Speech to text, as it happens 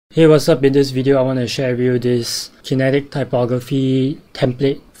Hey, what's up? In this video I want to share with you this Kinetic Typography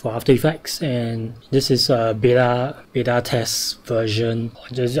template for After Effects, and this is a beta test version.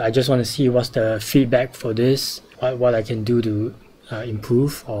 I just want to see what's the feedback for this, what I can do to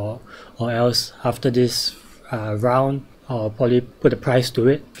improve, or else after this round I'll probably put a price to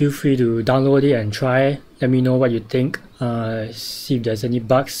it. Feel free to download it and try. Let me know what you think, see if there's any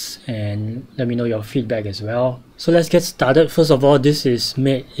bugs, and let me know your feedback as well. So let's get started. First of all, this is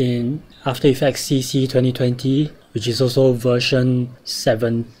made in After Effects CC 2020, which is also version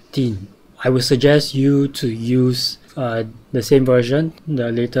 17. I would suggest you to use the same version,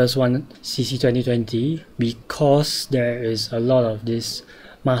 the latest one, CC 2020, because there is a lot of this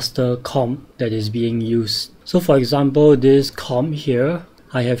master comp that is being used. So for example, this comp here,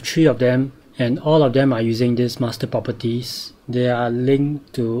 I have 3 of them, and all of them are using these master properties. They are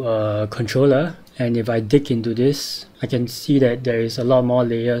linked to a controller, and if I dig into this, I can see that there is a lot more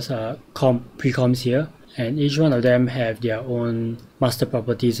layers, precomps here, and each one of them have their own master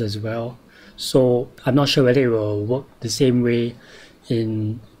properties as well. So I'm not sure whether it will work the same way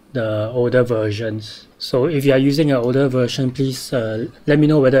in the older versions. So if you are using an older version, please let me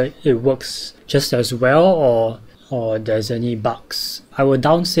know whether it works just as well or there's any bugs. I will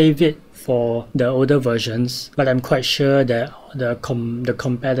downsave it for the older versions, but I'm quite sure that the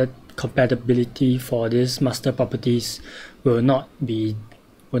compatibility for these master properties will not be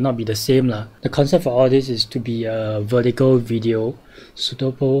the same lah. The concept for all this is to be a vertical video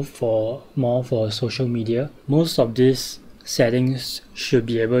suitable more for social media. Most of these settings should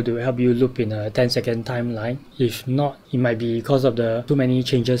be able to help you loop in a 10-second timeline. If not, it might be because of the too many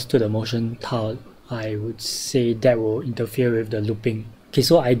changes to the motion tile. I would say that will interfere with the looping. Okay,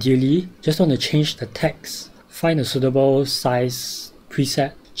 so ideally, just want to change the text, find a suitable size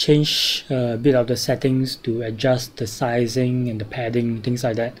preset, change a bit of the settings to adjust the sizing and the padding, things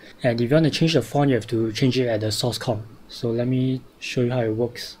like that. And if you want to change the font, you have to change it at the source comp. So let me show you how it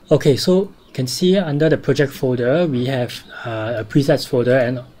works. Okay, so you can see under the project folder, we have a presets folder,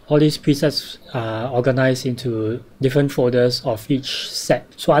 and all these presets are organized into different folders of each set.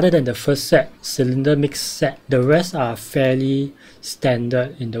 So other than the first set, cylinder mix set, the rest are fairly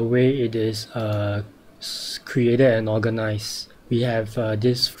standard in the way it is created and organized. We have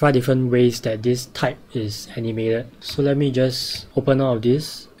these 5 different ways that this type is animated. So let me just open all of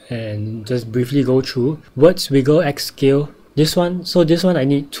this and just briefly go through. Words wiggle X scale. This one I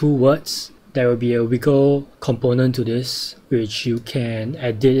need 2 words. There will be a wiggle component to this, which you can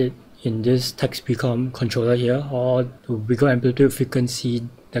edit it in this text precomp controller here, or the wiggle amplitude, frequency,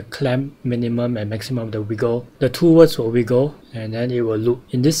 the clamp minimum and maximum of the wiggle. The 2 words will wiggle and then it will loop.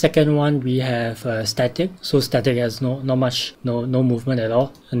 In this second one, we have static. So static has no movement at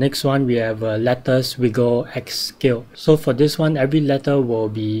all. The next one, we have letters wiggle X scale. So for this one, every letter will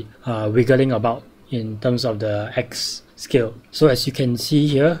be wiggling about in terms of the X scale. So as you can see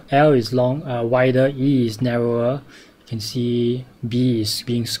here, L is long, wider, E is narrower. You can see B is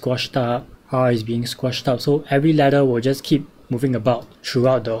being squashed up, R is being squashed up. So every letter will just keep moving about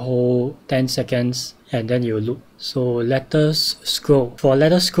throughout the whole 10 seconds, and then you will loop. So letters scroll. For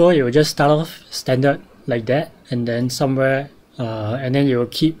letter scroll, it will just start off standard like that, and then somewhere, and then you will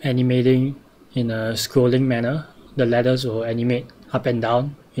keep animating in a scrolling manner. The letters will animate up and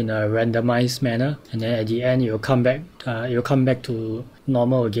down in a randomized manner, and then at the end you'll come back to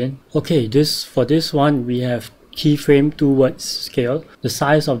normal again. Okay, for this one we have keyframe 2 words scale. The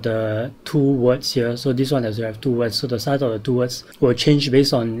size of the 2 words here, so this one has to have 2 words, so the size of the 2 words will change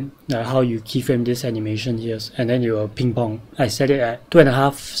based on how you keyframe this animation here, and then you will ping pong. I set it at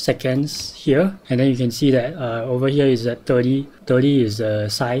 2.5 seconds here, and then you can see that over here is at 30 is the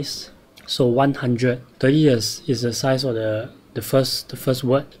size. So 100, 30 is the size of the first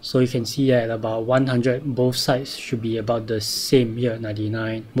word. So you can see at about 100, both sides should be about the same here.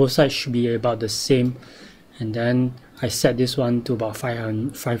 99, both sides should be about the same, and then I set this one to about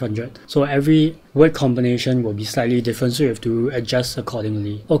 500. So every word combination will be slightly different, so you have to adjust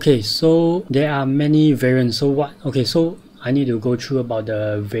accordingly. Okay, so there are many variants. So I need to go through about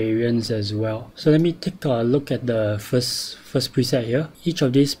the variants as well. So let me take a look at the first preset here. Each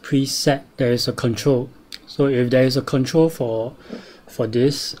of these preset, there is a control. So if there is a control for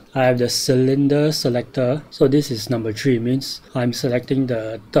this, I have the cylinder selector. So this is number 3, means I'm selecting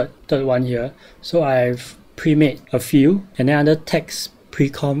the third one here. So I've pre-made a few, and then under text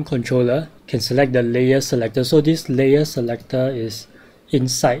precomp controller, can select the layer selector. So this layer selector is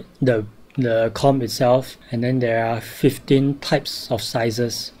inside the comp itself, and then there are 15 types of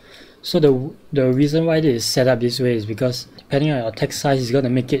sizes. So the reason why this is set up this way is because depending on your text size, it's going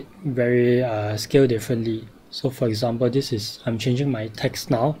to make it very scale differently. So for example, I'm changing my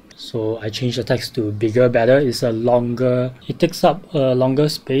text now. So I change the text to bigger, better. It takes up a longer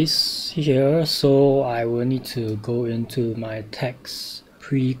space here. So I will need to go into my text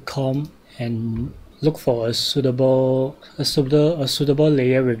Precomp and look for a suitable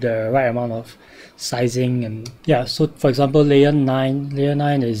layer with the right amount of sizing. And yeah, so for example, layer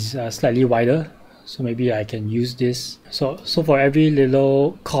 9 is slightly wider. So maybe I can use this. So for every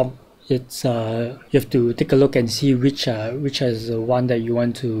little comp, it's you have to take a look and see which is the one that you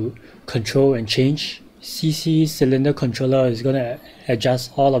want to control and change. CC cylinder controller is gonna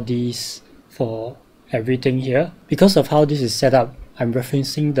adjust all of these for everything here. Because of how this is set up, I'm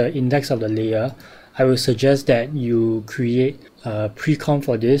referencing the index of the layer. I will suggest that you create a precomp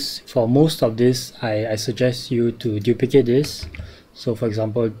for this. For most of this, I suggest you to duplicate this. So for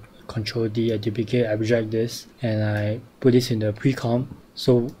example, Control D, I duplicate, I drag this, and I put this in the precomp.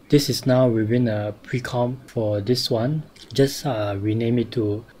 So this is now within a precomp for this one. Just rename it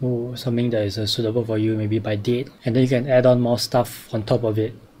to something that is suitable for you, maybe by date, and then you can add on more stuff on top of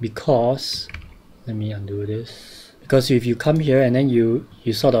it. Because, let me undo this. Because if you come here and then you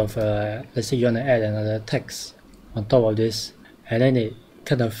sort of, let's say you want to add another text on top of this, and then it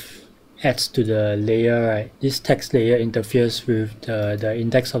kind of adds to the layer, right? This text layer interferes with the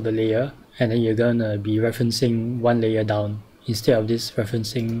index of the layer, and then you're gonna be referencing one layer down. Instead of this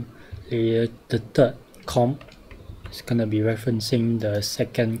referencing layer, the third comp, it's gonna be referencing the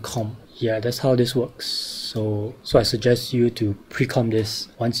second comp. Yeah, that's how this works. So I suggest you to pre-comp this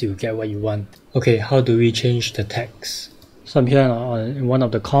once you get what you want. Okay, how do we change the text? So I'm here in one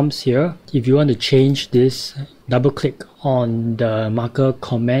of the comps here. If you want to change this, double click on the marker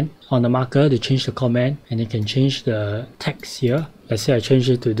command, on the marker to change the command, and you can change the text here. Let's say I change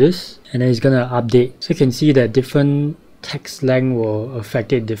it to this, and then it's gonna update. So you can see that different text length will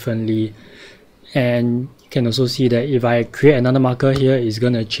affect it differently. And you can also see that if I create another marker here, it's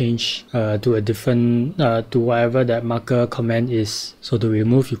gonna change to a different, to whatever that marker command is. So to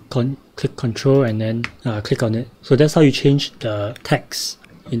remove, you click Control and then click on it. So that's how you change the text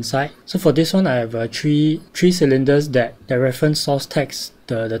inside. So for this one, I have three cylinders that reference source text,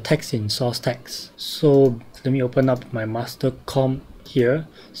 the text in source text. So let me open up my master comp here,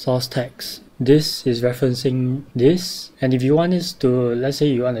 source text. This is referencing this, and if you want this to, let's say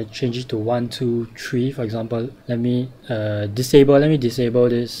you want to change it to 1, 2, 3, for example, let me disable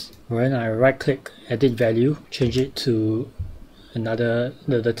this. When I right click, edit value, change it to another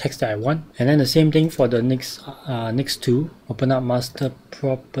the text that I want, and then the same thing for the next two. Open up master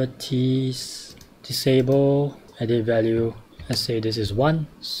properties, disable, edit value. Let's say this is 1.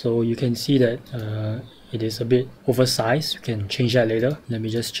 So you can see that it is a bit oversized. You can change that later. Let me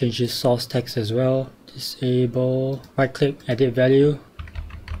just change this source text as well. Disable, right click, edit value,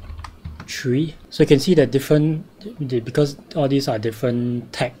 3. So you can see that because all these are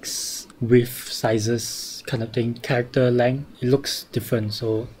different text width, sizes kind of thing, character length, it looks different.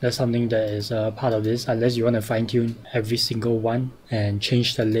 So that's something that is part of this, unless you want to fine tune every single one and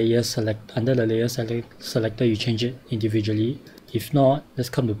change the layer select. Under the layer selector, you change it individually. If not, let's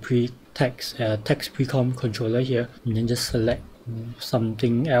come to text precomp controller here, and then just select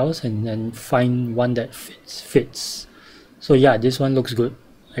something else and then find one that fits. So yeah, this one looks good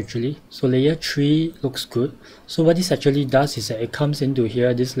actually. So layer 3 looks good. So what this actually does is that it comes into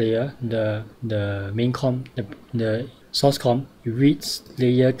here, this layer, the main comp, the source comp, it reads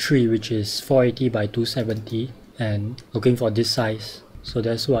layer 3, which is 480 by 270, and looking for this size. So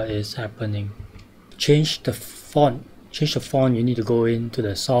that's what is happening. Change the font, you need to go into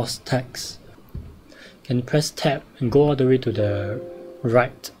the source text and press tab and go all the way to the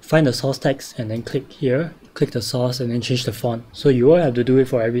right. Find the source text and then click here, click the source and then change the font. So you won't have to do it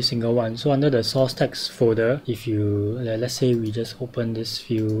for every single one. So under the source text folder, if you, let's say we just open this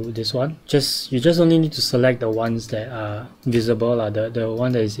one, you just only need to select the ones that are visible. The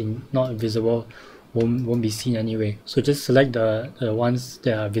one that is not visible won't be seen anyway. So just select the ones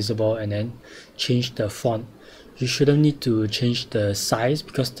that are visible and then change the font. You shouldn't need to change the size,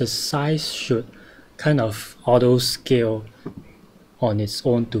 because the size should kind of auto scale on its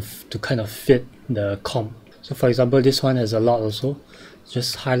own to kind of fit the comp. So for example, this one has a lot also.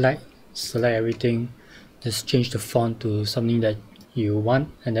 Just highlight, select everything, just change the font to something that you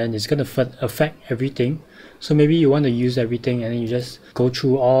want, and then it's going to affect everything. So maybe you want to use everything, and then you just go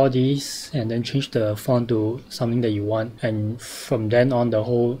through all these and then change the font to something that you want, and from then on the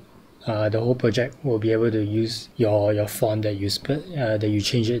whole project will be able to use your font that you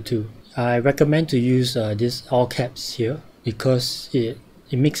change it to. I recommend to use this all caps here, because it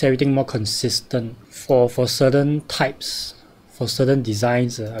makes everything more consistent for certain types, for certain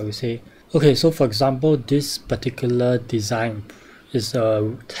designs. I would say Okay, so for example, this particular design is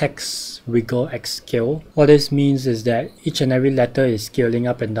a text wiggle X scale. What this means is that each and every letter is scaling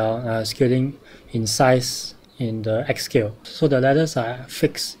up and down, scaling in size in the X scale. So the letters are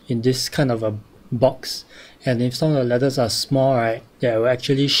fixed in this kind of a box, and if some of the letters are small, right, they will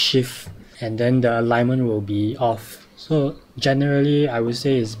actually shift and then the alignment will be off. So generally I would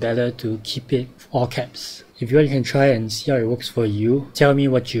say it's better to keep it all caps. If you want, you can try and see how it works for you. Tell me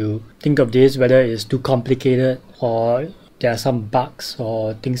what you think of this, whether it's too complicated or there are some bugs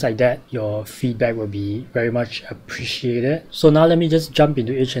or things like that. Your feedback will be very much appreciated. So now let me just jump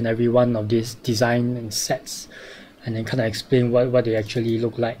into each and every one of these design and sets and then kind of explain what they actually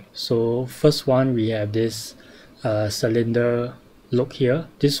look like. So first one, we have this cylinder look here.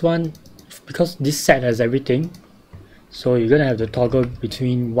 This one, because this set has everything, so you're gonna have to toggle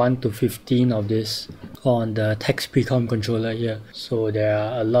between 1 to 15 of this on the text Precomp controller here. So there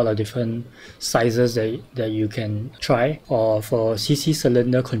are a lot of different sizes that you can try. Or for CC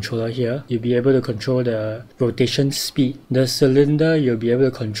cylinder controller here, you'll be able to control the rotation speed. The cylinder, you'll be able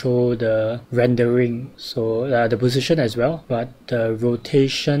to control the rendering, so the position as well, but the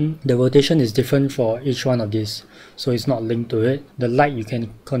rotation is different for each one of these, so it's not linked to it. The light you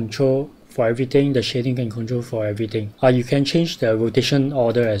can control for everything, the shading can control for everything. You can change the rotation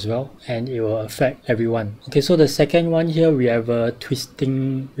order as well, and it will affect everyone. Okay, so the second one here, we have a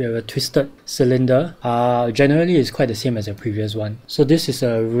twisted cylinder. Generally it's quite the same as the previous one. So this is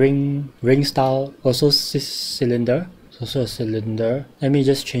a ring style, also cylinder. It's also a cylinder. Let me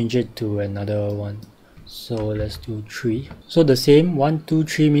just change it to another one. So let's do 3. So the same 1, 2,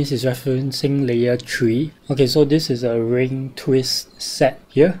 3 means it's referencing layer 3. Okay, so this is a ring twist set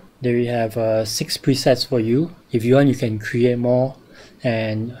here. There we have 6 presets for you. If you want, you can create more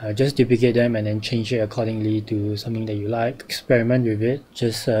and just duplicate them and then change it accordingly to something that you like. Experiment with it.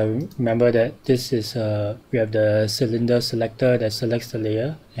 Just remember that this is we have the cylinder selector that selects the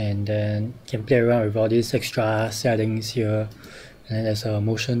layer, and then you can play around with all these extra settings here. And then there's a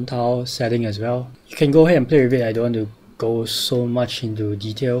motion tile setting as well. You can go ahead and play with it. I don't want to go so much into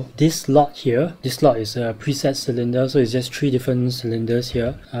detail. This slot here, this slot is a preset cylinder, so it's just 3 different cylinders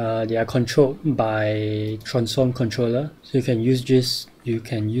here. They are controlled by transform controller, so you can use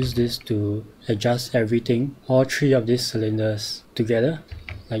this to adjust everything, all 3 of these cylinders together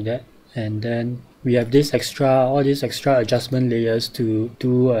like that. And then we have all these extra adjustment layers to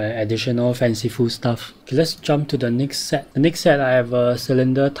do additional fanciful stuff. Okay, let's jump to the next set. The next set, I have a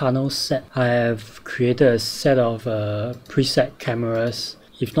cylinder tunnel set. I have created a set of preset cameras.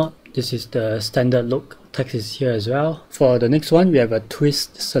 If not, this is the standard look. Text is here as well. For the next one, we have a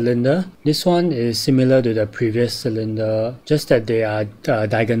twist cylinder. This one is similar to the previous cylinder, just that they are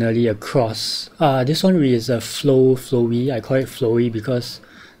diagonally across. This one is a flowy. I call it flowy because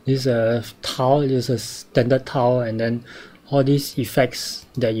this is a tile, this is a standard tile, and then all these effects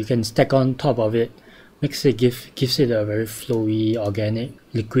that you can stack on top of it gives it a very flowy, organic,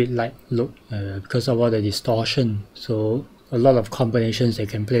 liquid-like look because of all the distortion. So a lot of combinations they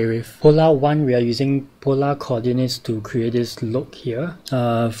can play with. Polar 1, we are using polar coordinates to create this look here.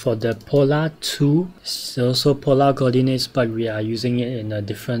 For the Polar 2, it's also polar coordinates, but we are using it in a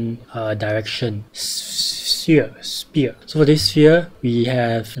different direction. Sphere. So for this sphere, we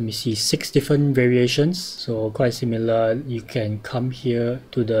have, let me see, 6 different variations, so quite similar. You can come here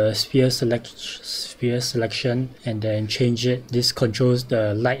to the sphere selection and then change it. This controls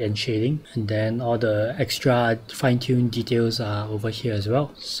the light and shading, and then all the extra fine-tuned details are over here as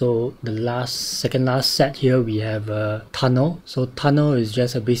well. So the second last set here, we have a tunnel. So tunnel is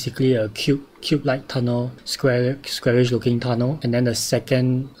just basically a cube-like tunnel, squarish looking tunnel. And then the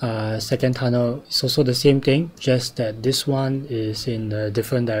second tunnel is also the same thing, just that this one is in a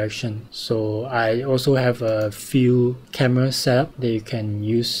different direction. So I also have a few cameras set up that you can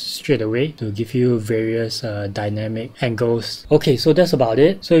use straight away to give you various dynamic angles. Okay, so that's about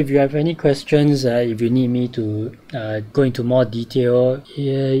it. So if you have any questions, if you need me to go into more detail,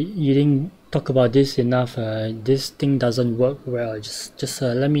 you didn't talk about this enough, this thing doesn't work well, just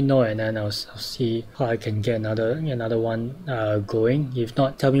let me know, and then I'll see how I can get another one going. If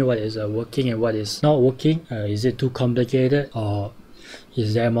not, tell me what is working and what is not working. Is it too complicated, or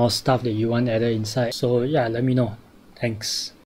is there more stuff that you want added inside? So yeah, let me know. Thanks.